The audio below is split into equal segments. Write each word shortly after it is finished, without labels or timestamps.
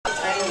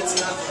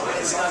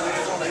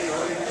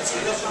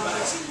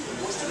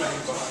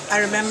I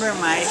remember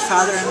my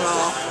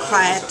father-in-law,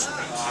 quiet,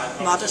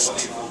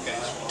 modest,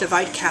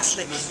 devout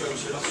Catholic,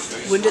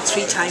 wounded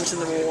 3 times in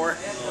the war,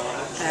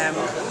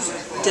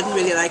 didn't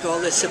really like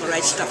all the civil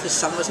rights stuff his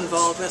son was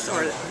involved with,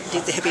 or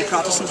the hippie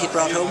Protestant he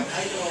brought home.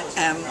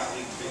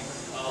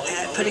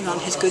 Putting on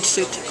his good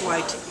suit to go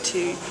out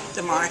to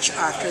the march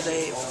after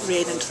the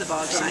raid into the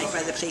Bogside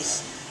by the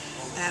police.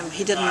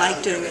 He didn't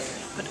like doing it,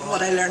 but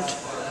what I learned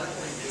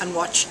and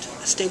watched,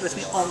 stayed with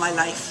me all my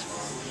life,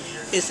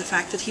 is the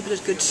fact that he put his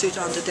good suit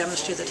on to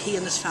demonstrate that he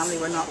and his family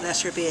were not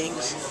lesser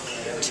beings.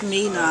 To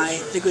me now,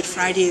 the Good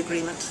Friday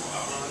Agreement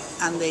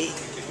and the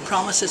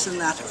promises in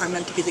that are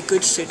meant to be the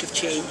good suit of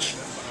change.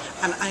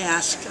 And I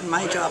ask, and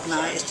my job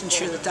now is to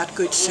ensure that that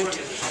good suit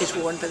is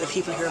worn by the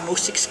people who are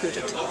most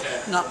excluded,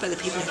 not by the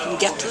people who can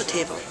get to the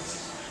table.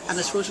 And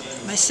I suppose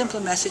my simple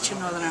message in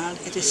Northern Ireland,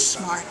 it is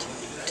smart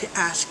to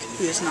ask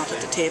who is not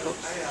at the table,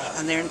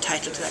 and they're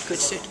entitled to that good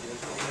suit.